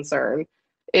biggest concern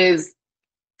is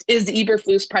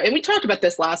Eberflus. And we talked about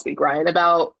this last week, Ryan,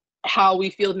 about how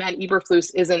we feel Matt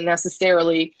Eberflus isn't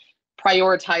necessarily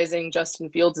prioritizing Justin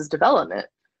Fields' development.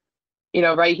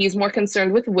 Right? He's more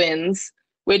concerned with wins,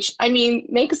 which, I mean,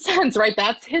 makes sense, right?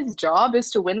 That's his job,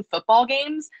 is to win football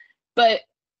games. But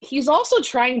he's also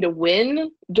trying to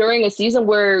win during a season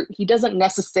where he doesn't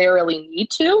necessarily need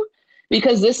to,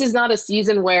 because this is not a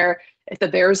season where if the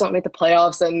Bears don't make the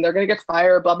playoffs and they're going to get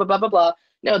fired, blah, blah, blah, blah, blah.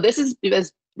 No, this is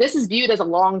viewed as a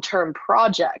long-term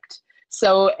project.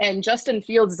 So, and Justin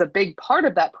Fields is a big part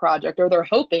of that project, or they're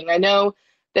hoping. I know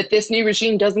that this new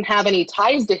regime doesn't have any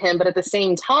ties to him, but at the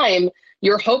same time,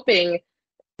 you're hoping.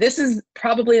 This is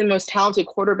probably the most talented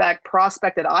quarterback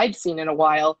prospect that I've seen in a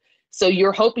while. So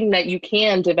you're hoping that you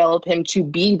can develop him to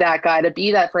be that guy, to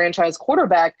be that franchise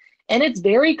quarterback. And it's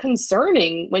very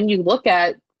concerning when you look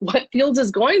at what Fields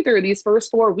is going through these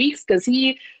first 4 weeks, because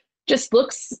he just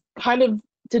looks kind of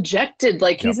dejected.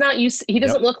 Like he's not used. He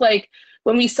doesn't look like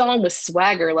when we saw him with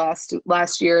swagger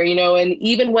last year, and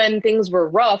even when things were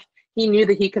rough, he knew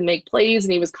that he could make plays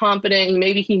and he was confident, and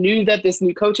maybe he knew that this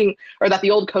new coaching, or that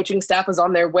the old coaching staff was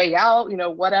on their way out,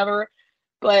 whatever.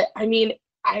 But I mean,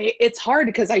 it's hard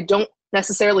because I don't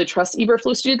necessarily trust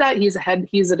Eberflus to do that.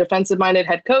 He's a defensive-minded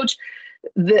head coach.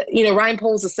 Ryan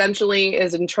Poles essentially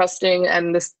is entrusting,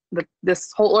 and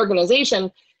this whole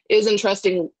organization is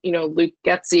entrusting, Luke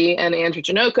Getsy and Andrew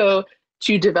Janocko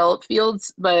to develop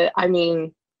Fields. But I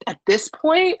mean, at this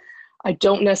point, I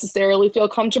don't necessarily feel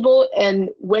comfortable. And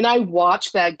when I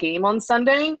watch that game on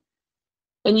Sunday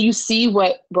and you see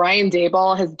what Brian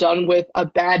Daboll has done with a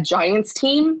bad Giants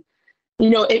team,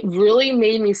 it really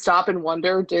made me stop and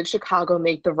wonder, did Chicago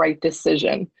make the right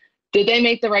decision? Did they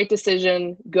make the right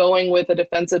decision going with a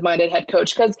defensive-minded head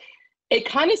coach? Because it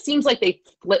kind of seems like they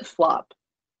flip-flop.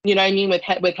 You know what I mean? With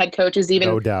head coaches, even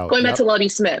no doubt. Going back to Lovie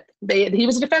Smith. He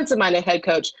was a defensive-minded head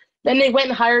coach. Then they went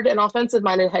and hired an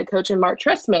offensive-minded head coach in Mark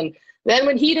Trestman. Then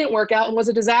when he didn't work out and was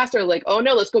a disaster, like, oh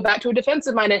no, let's go back to a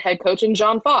defensive-minded head coach in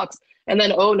John Fox. And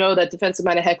then, oh no, that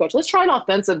defensive-minded head coach. Let's try an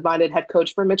offensive-minded head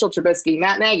coach for Mitchell Trubisky,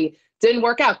 Matt Nagy. Didn't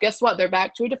work out. Guess what? They're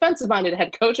back to a defensive-minded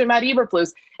head coach and Matt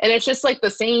Eberflus. And it's just like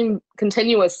the same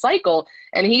continuous cycle.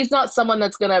 And he's not someone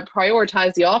that's going to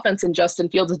prioritize the offense in Justin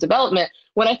Fields' development.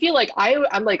 When I feel like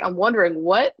I'm wondering,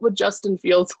 what would Justin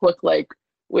Fields look like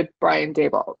with Brian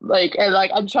Daboll?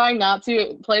 I'm trying not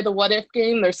to play the what if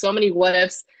game. There's so many what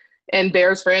ifs in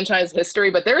Bears franchise history.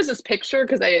 But there was this picture,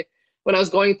 because when I was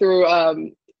going through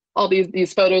all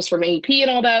these photos from AP and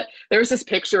all that, there was this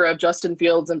picture of Justin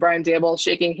Fields and Brian Daboll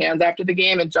shaking hands after the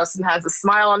game, and Justin has a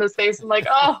smile on his face. I'm like,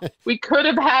 oh, we could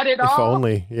have had it all. If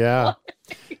only, yeah.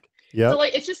 Yeah. So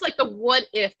it's just like the what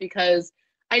if, because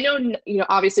I know,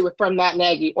 obviously from Matt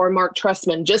Nagy or Mark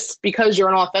Trestman, just because you're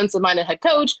an offensive-minded head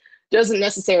coach doesn't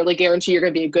necessarily guarantee you're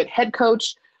going to be a good head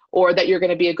coach or that you're going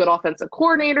to be a good offensive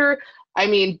coordinator. I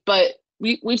mean, but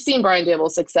we've seen Brian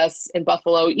Daboll's success in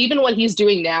Buffalo. Even what he's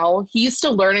doing now, he's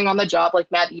still learning on the job like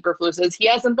Matt Eberflus is. He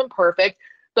hasn't been perfect,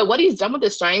 but what he's done with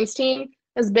this Giants team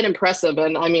has been impressive.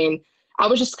 And I mean, I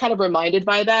was just kind of reminded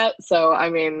by that. So, I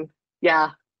mean, yeah,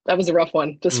 that was a rough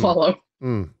one to swallow.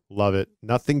 Love it.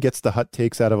 Nothing gets the hot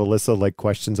takes out of Alyssa like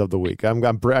questions of the week. I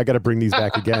got to bring these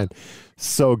back again.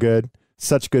 So good.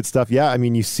 Such good stuff. Yeah, I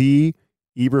mean, you see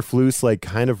Eberflus like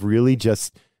kind of really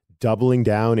just doubling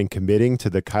down and committing to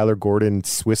the Kyler Gordon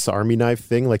Swiss Army knife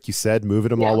thing, like you said,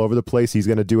 moving him all over the place. He's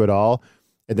going to do it all,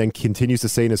 and then continues to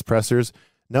say in his pressers,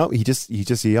 no, he's just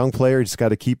a young player. Just got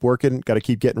to keep working, got to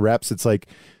keep getting reps. It's like,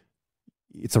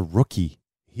 it's a rookie.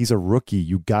 He's a rookie.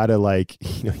 You got to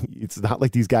it's not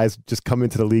like these guys just come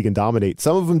into the league and dominate.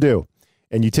 Some of them do,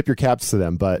 and you tip your caps to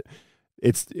them, but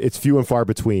it's few and far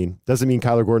between. Doesn't mean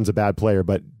Kyler Gordon's a bad player,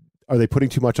 but are they putting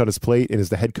too much on his plate, and is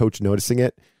the head coach noticing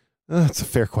it? It's a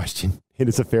fair question. It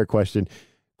is a fair question.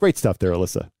 Great stuff there,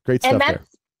 Alyssa. Great stuff there.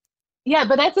 Yeah,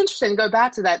 but that's interesting. Go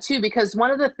back to that too, because one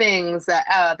of the things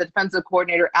that the defensive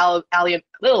coordinator One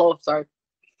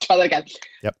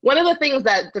of the things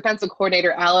that defensive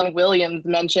coordinator Alan Williams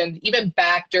mentioned, even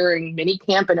back during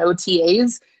minicamp and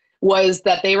OTAs, was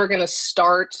that they were going to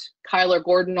start Kyler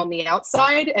Gordon on the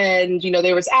outside, and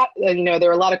there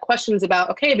were a lot of questions about,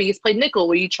 okay, but he's played nickel.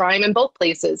 Will you try him in both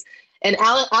places? And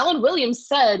Alan Williams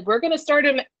said, we're going to start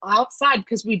him outside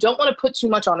because we don't want to put too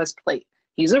much on his plate.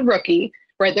 He's a rookie,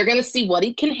 right? They're going to see what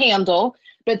he can handle.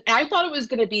 But I thought it was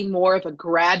going to be more of a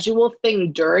gradual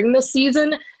thing during the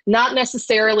season, not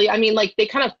necessarily. I mean, like they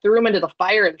kind of threw him into the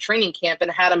fire in training camp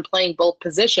and had him playing both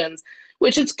positions,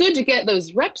 which it's good to get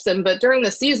those reps in. But during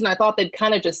the season, I thought they'd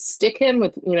kind of just stick him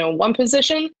with, one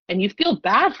position. And you feel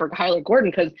bad for Kyler Gordon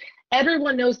because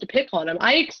everyone knows to pick on him.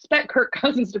 I expect Kirk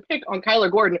Cousins to pick on Kyler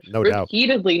Gordon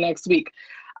repeatedly next week.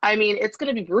 I mean, it's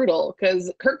going to be brutal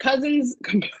because Kirk Cousins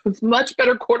is much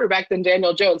better quarterback than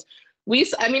Daniel Jones.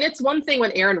 It's one thing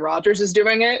when Aaron Rodgers is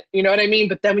doing it, you know what I mean?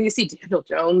 But then when you see Daniel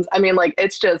Jones, I mean, like,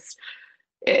 it's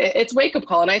wake-up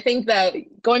call. And I think that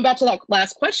going back to that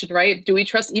last question, right, do we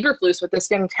trust Eberflus with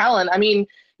this young talent? I mean,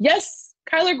 yes,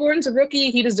 Kyler Gordon's a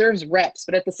rookie. He deserves reps.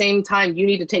 But at the same time, you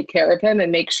need to take care of him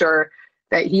and make sure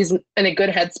that he's in a good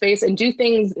headspace and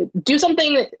do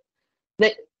something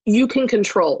that you can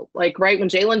control. Like, right, when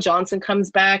Jalen Johnson comes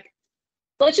back,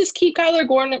 let's just keep Kyler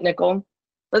Gordon at nickel.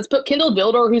 Let's put Kendall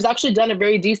Vildor, who's actually done a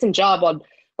very decent job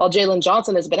while Jalen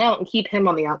Johnson has been out, and keep him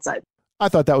on the outside. I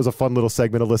thought that was a fun little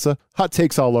segment, Alyssa. Hot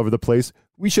takes all over the place.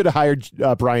 We should have hired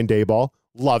Brian Daboll.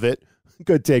 Love it.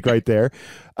 Good take right there.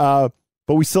 But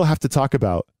we still have to talk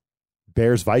about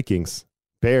Bears-Vikings.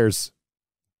 Bears,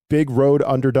 big road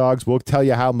underdogs. We'll tell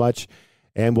you how much,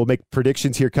 and we'll make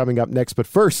predictions here coming up next. But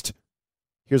first,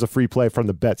 here's a free play from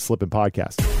the Bet Slippin'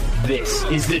 podcast. This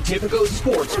is the Tipico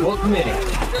Sportsbook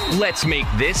Minute. Let's make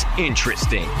this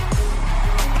interesting.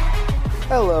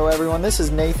 Hello, everyone. This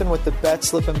is Nathan with the Bet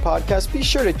Slippin' podcast. Be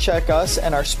sure to check us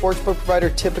and our sportsbook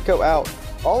provider, Tipico, out.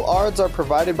 All odds are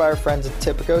provided by our friends at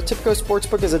Tipico. Tipico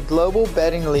Sportsbook is a global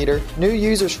betting leader. New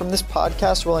users from this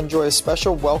podcast will enjoy a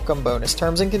special welcome bonus.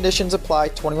 Terms and conditions apply.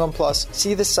 21 plus.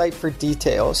 See the site for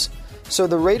details. So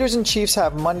the Raiders and Chiefs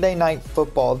have Monday Night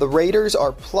Football. The Raiders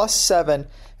are +7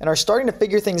 and are starting to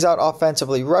figure things out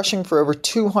offensively, rushing for over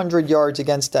 200 yards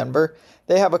against Denver.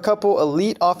 They have a couple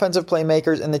elite offensive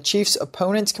playmakers, and the Chiefs'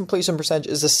 opponent's completion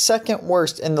percentage is the second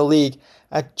worst in the league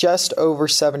at just over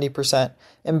 70%.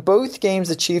 In both games,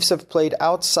 the Chiefs have played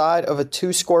outside of a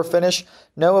 2-score finish.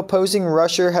 No opposing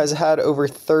rusher has had over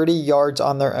 30 yards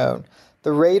on their own.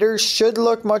 The Raiders should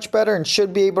look much better and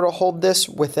should be able to hold this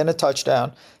within a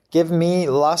touchdown. Give me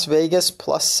Las Vegas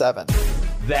 +7.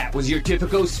 That was your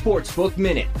Tipico Sportsbook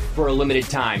Minute. For a limited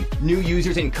time, new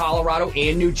users in Colorado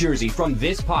and New Jersey from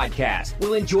this podcast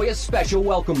will enjoy a special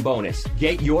welcome bonus.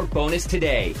 Get your bonus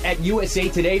today at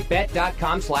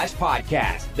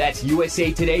usatodaybet.com/podcast. That's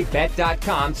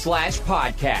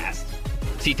usatodaybet.com/podcast.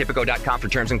 See Tipico.com for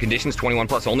terms and conditions. 21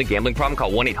 plus only. Gambling problem?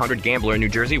 Call 1-800-GAMBLER in New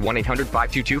Jersey.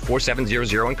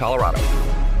 1-800-522-4700 in Colorado.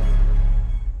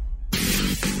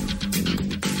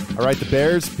 All right, the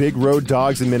Bears, big road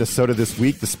dogs in Minnesota this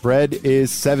week. The spread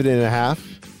is 7.5.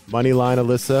 Money line,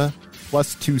 Alyssa,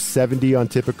 +270 on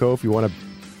Tipico if you want to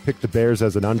pick the Bears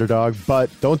as an underdog. But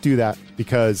don't do that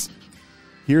because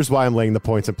here's why I'm laying the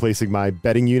points and placing my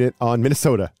betting unit on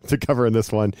Minnesota to cover in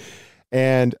this one.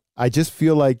 And I just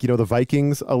feel like, the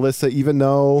Vikings, Alyssa, even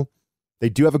though they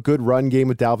do have a good run game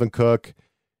with Dalvin Cook,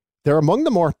 they're among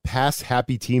the more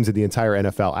pass-happy teams in the entire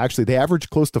NFL. Actually, they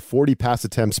average close to 40 pass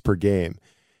attempts per game.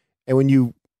 And when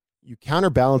you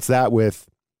counterbalance that with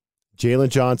Jalen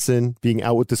Johnson being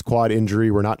out with this quad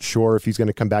injury, we're not sure if he's going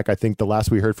to come back. I think the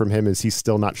last we heard from him is he's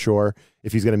still not sure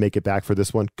if he's going to make it back for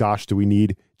this one. Gosh, do we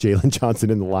need Jalen Johnson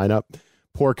in the lineup?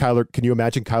 Poor Kyler. Can you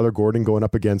imagine Kyler Gordon going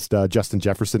up against Justin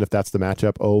Jefferson if that's the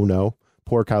matchup? Oh, no.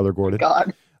 Poor Kyler Gordon.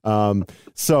 God.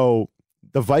 So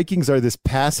the Vikings are this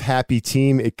pass-happy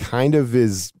team. It kind of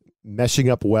is meshing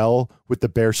up well with the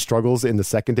Bears' struggles in the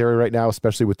secondary right now,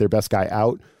 especially with their best guy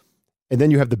out. And then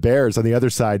you have the Bears on the other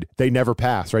side. They never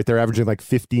pass, right? They're averaging like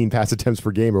 15 pass attempts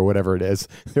per game or whatever it is.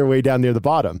 They're way down near the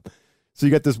bottom. So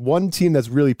you got this one team that's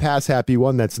really pass happy,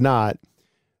 one that's not.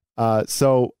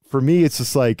 So for me, it's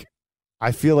just like,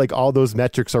 I feel like all those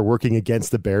metrics are working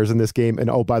against the Bears in this game. And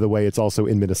oh, by the way, it's also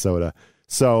in Minnesota.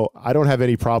 So I don't have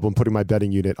any problem putting my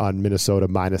betting unit on Minnesota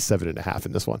 -7.5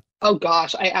 in this one. Oh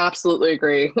gosh, I absolutely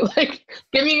agree.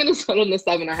 Give me Minnesota in the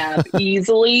 7.5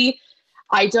 easily.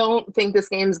 I don't think this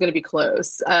game is going to be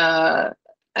close. I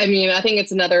think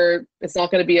it's not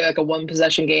going to be like a one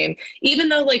possession game, even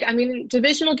though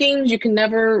divisional games, you can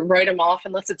never write them off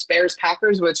unless it's Bears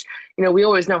Packers, which, we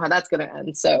always know how that's going to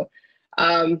end. So,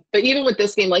 but even with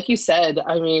this game, like you said,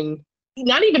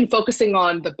 not even focusing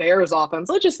on the Bears offense,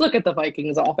 let's just look at the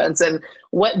Vikings offense and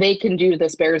what they can do to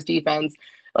this Bears defense.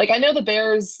 I know the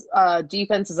Bears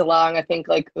defense is allowing, I think,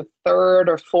 the third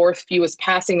or fourth fewest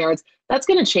passing yards. That's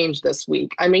going to change this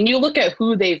week. You look at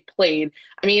who they've played.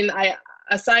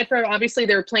 Aside from, obviously,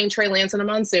 they were playing Trey Lance in a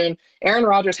monsoon, Aaron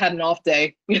Rodgers had an off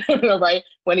day, right,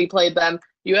 when he played them.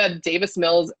 you had Davis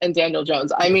Mills and Daniel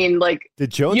Jones. I mean, like,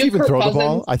 did Jones even throw the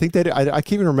ball? I think I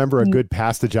can't even remember a good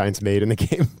pass the Giants made in the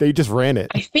game. They just ran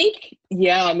it. I think,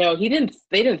 yeah, no, they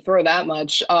didn't throw that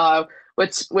much,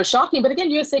 which was shocking. But again,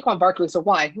 you have Saquon Barkley, so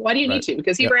why? Why do you need to?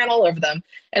 Because he ran all over them.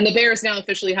 And the Bears now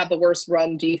officially have the worst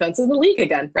run defense in the league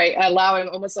again, right? Allowing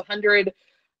almost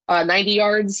 190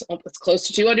 yards, it's close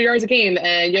to 200 yards a game.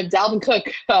 And you have Dalvin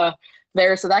Cook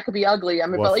there, so that could be ugly. I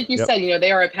mean, but like you said,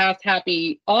 they are a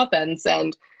pass-happy offense.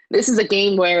 And this is a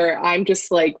game where I'm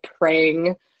just like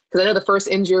praying, because I know the first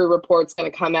injury report's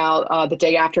going to come out the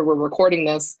day after we're recording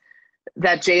this,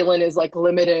 that Jalen is like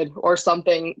limited or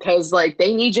something, because like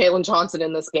they need Jalen Johnson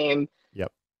in this game.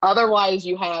 Yep. Otherwise,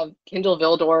 you have Kindle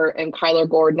Vildor and Kyler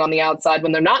Gordon on the outside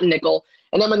when they're not in nickel.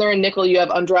 And then when they're in nickel, you have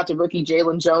undrafted rookie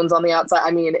Jalen Jones on the outside.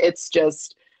 I mean, it's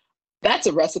just, that's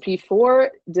a recipe for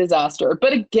disaster.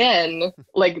 But again,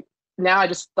 like now I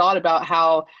just thought about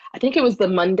how, I think it was the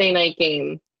Monday night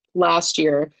game last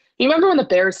year. You remember when the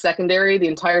Bears secondary, the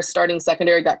entire starting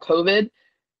secondary got COVID?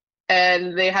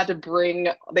 And they had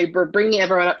to they were bringing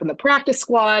everyone up from the practice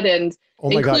squad, and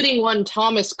including one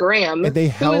Thomas Graham, and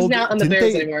who is not on the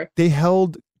Bears anymore. They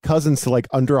held Cousins to like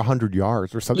under 100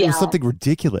 yards or something. Yeah. It was something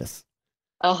ridiculous.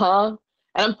 And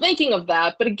I'm thinking of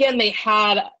that. But again, they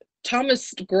had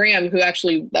Thomas Graham, who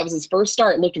actually, that was his first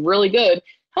start, looked really good.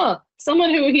 Someone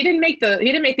who he didn't make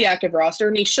the active roster,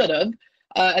 and he should have,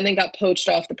 and then got poached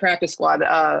off the practice squad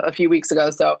a few weeks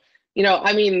ago. So,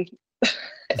 I mean,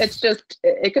 it's just,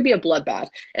 it could be a bloodbath.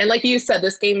 And like you said,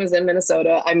 this game is in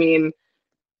Minnesota. I mean,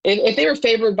 if they were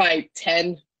favored by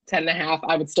 10 and a half,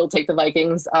 I would still take the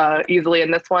Vikings easily in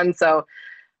this one. So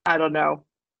I don't know.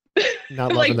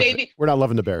 We're not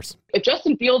loving the Bears. If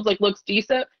Justin Fields looks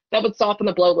decent, that would soften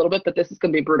the blow a little bit, but this is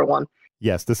going to be a brutal one.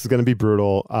 Yes, this is going to be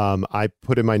brutal. I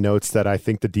put in my notes that I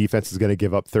think the defense is going to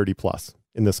give up 30 plus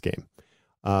in this game.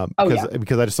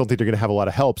 Because I just don't think they're going to have a lot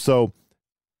of help. So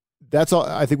that's all.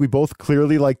 I think we both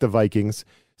clearly like the Vikings.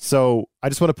 So I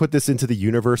just want to put this into the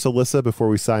universe, Alyssa, before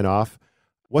we sign off.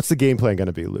 What's the game plan going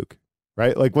to be, Luke?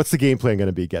 Right? Like, what's the game plan going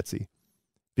to be, Getsy?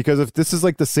 Because if this is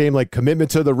like the same like commitment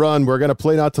to the run, we're going to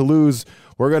play not to lose.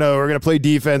 We're gonna play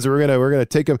defense. We're gonna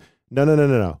take them.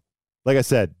 No. Like I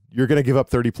said, you're going to give up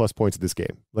 30 plus points in this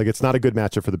game. Like, it's not a good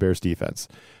matchup for the Bears defense.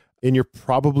 And you're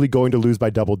probably going to lose by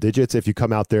double digits if you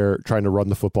come out there trying to run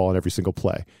the football on every single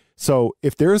play. So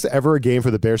if there's ever a game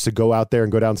for the Bears to go out there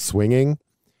and go down swinging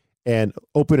and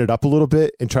open it up a little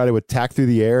bit and try to attack through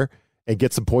the air and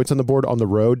get some points on the board on the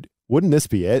road, wouldn't this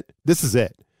be it? This is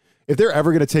it. If they're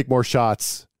ever going to take more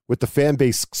shots with the fan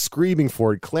base screaming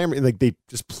for it, clamoring, like they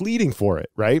just pleading for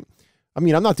it, right? I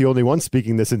mean, I'm not the only one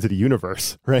speaking this into the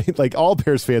universe, right? Like all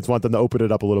Bears fans want them to open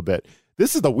it up a little bit.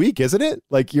 This is the week, isn't it?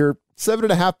 Like you're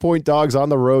 7.5 point dogs on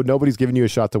the road. Nobody's giving you a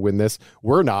shot to win this.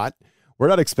 We're not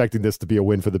expecting this to be a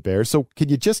win for the Bears. So can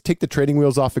you just take the training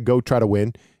wheels off and go try to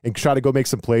win and try to go make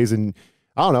some plays and,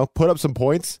 I don't know, put up some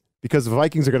points? Because the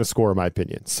Vikings are going to score, in my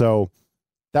opinion. So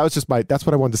that's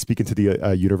what I wanted to speak into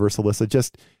the universe, Alyssa.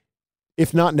 Just,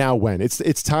 if not now, when?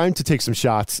 It's time to take some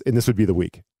shots, and this would be the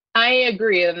week. I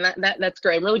agree, and that's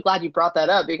great. I'm really glad you brought that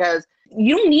up because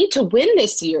you don't need to win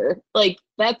this year.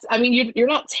 You're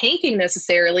not tanking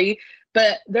necessarily,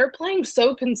 but they're playing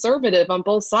so conservative on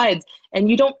both sides, and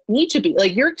you don't need to be.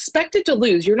 Like, you're expected to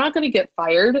lose. You're not going to get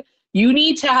fired. You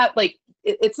need to have,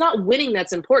 it's not winning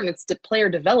that's important. It's the player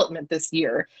development this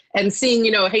year and seeing,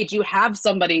 hey, do you have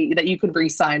somebody that you could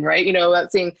re-sign, right?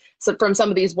 Seeing from some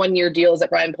of these 1-year deals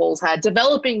that Ryan Poles had,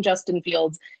 developing Justin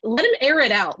Fields, let him air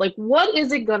it out. Like, what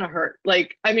is it going to hurt?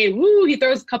 He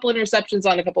throws a couple interceptions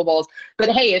on a couple balls, but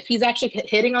hey, if he's actually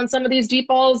hitting on some of these deep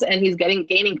balls and he's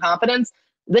gaining confidence,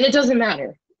 then it doesn't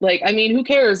matter. Who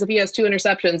cares if he has 2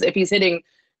 interceptions, if he's hitting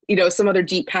some other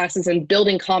deep passes and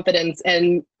building confidence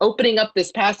and opening up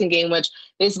this passing game, which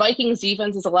this Vikings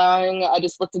defense is allowing, I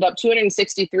just looked it up,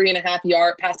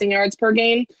 263.5 passing yards per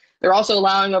game. They're also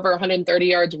allowing over 130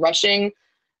 yards rushing.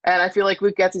 And I feel like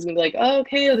Luke Getsy's going to be like, oh,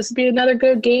 okay, this would be another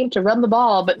good game to run the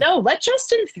ball. But no, let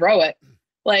Justin throw it.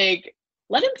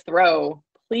 Let him throw,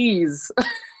 please.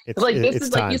 It's like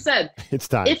time. You said. It's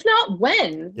time. If not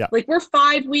when. Yeah. We're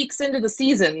 5 weeks into the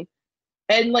season.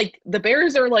 And the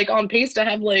Bears are on pace to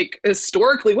have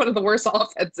historically one of the worst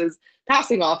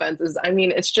passing offenses. I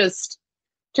mean, it's just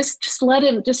let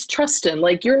him, just trust him.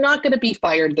 You're not going to be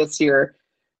fired this year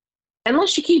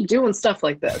unless you keep doing stuff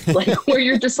like this, where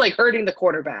you're just hurting the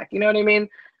quarterback. You know what I mean?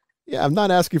 Yeah, I'm not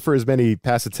asking for as many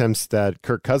pass attempts that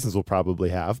Kirk Cousins will probably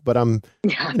have, but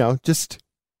just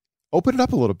open it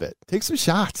up a little bit. Take some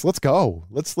shots. Let's go.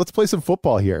 Let's play some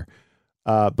football here.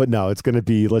 But no, it's going to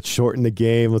be, let's shorten the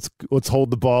game. Let's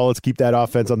hold the ball. Let's keep that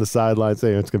offense on the sidelines.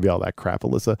 It's going to be all that crap,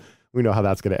 Alyssa. we know how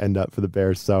that's going to end up for the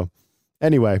Bears. So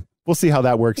anyway, we'll see how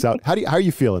that works out. How are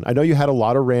you feeling? I know you had a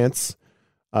lot of rants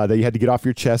that you had to get off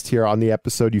your chest here on the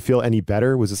episode. You feel any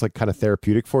better? Was this like kind of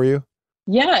therapeutic for you?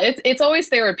 Yeah, it's always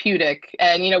therapeutic.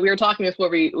 And, we were talking before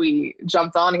we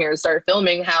jumped on here and started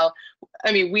filming how,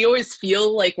 we always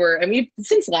feel like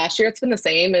since last year, it's been the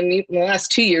same. And the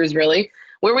last 2 years, really,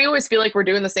 where we always feel like we're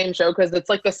doing the same show because it's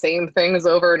like the same things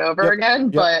over and over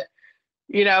again. Yep.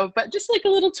 But just like a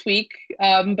little tweak.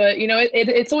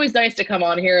 It's always nice to come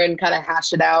on here and kind of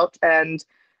hash it out and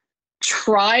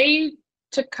try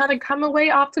to kind of come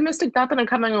away optimistic. Not that I'm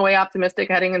coming away optimistic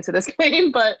heading into this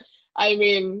game, but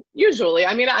usually,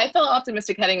 I felt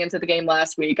optimistic heading into the game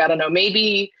last week. I don't know,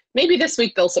 maybe this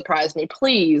week they'll surprise me.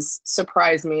 Please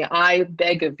surprise me. I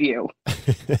beg of you.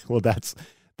 Well, that's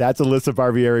Alyssa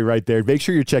Barbieri right there. Make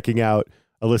sure you're checking out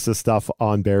Alyssa's stuff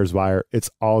on Bears Wire. It's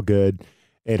all good.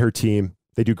 And her team,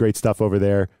 they do great stuff over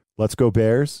there. Let's go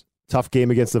Bears. Tough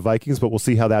game against the Vikings, but we'll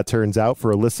see how that turns out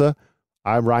for Alyssa.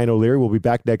 I'm Ryan O'Leary. We'll be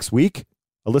back next week.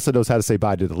 Alyssa knows how to say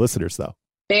bye to the listeners, though.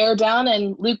 Bear down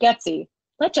and Luke Getsy.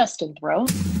 Let Justin throw.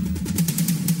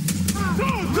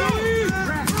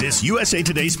 This USA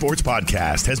Today Sports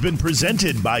Podcast has been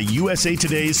presented by USA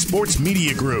Today's Sports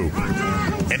Media Group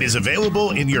and is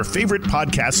available in your favorite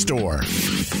podcast store.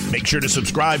 Make sure to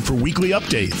subscribe for weekly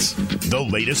updates, the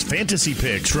latest fantasy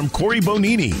picks from Corey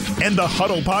Bonini, and the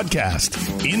Huddle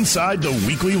Podcast, Inside the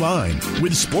Weekly Line,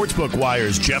 with Sportsbook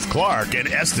Wire's Jeff Clark and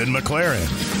Eston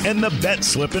McLaren, and the Bet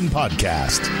Slippin'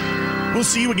 Podcast. We'll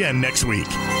see you again next week.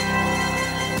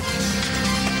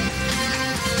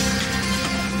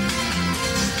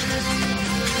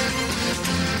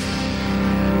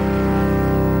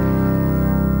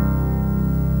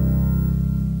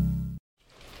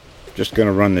 Just going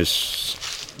to run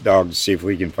this dog to see if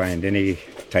we can find any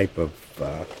type of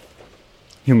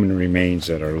human remains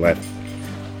that are left.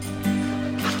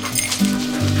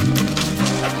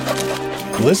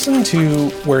 Listen to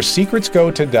Where Secrets Go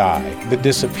to Die, The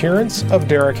Disappearance of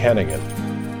Derek Hennigan.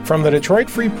 From the Detroit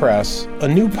Free Press, a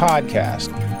new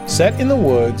podcast set in the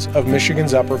woods of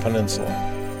Michigan's Upper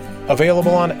Peninsula.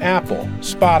 Available on Apple,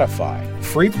 Spotify,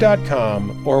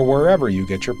 Freep.com, or wherever you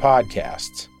get your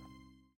podcasts.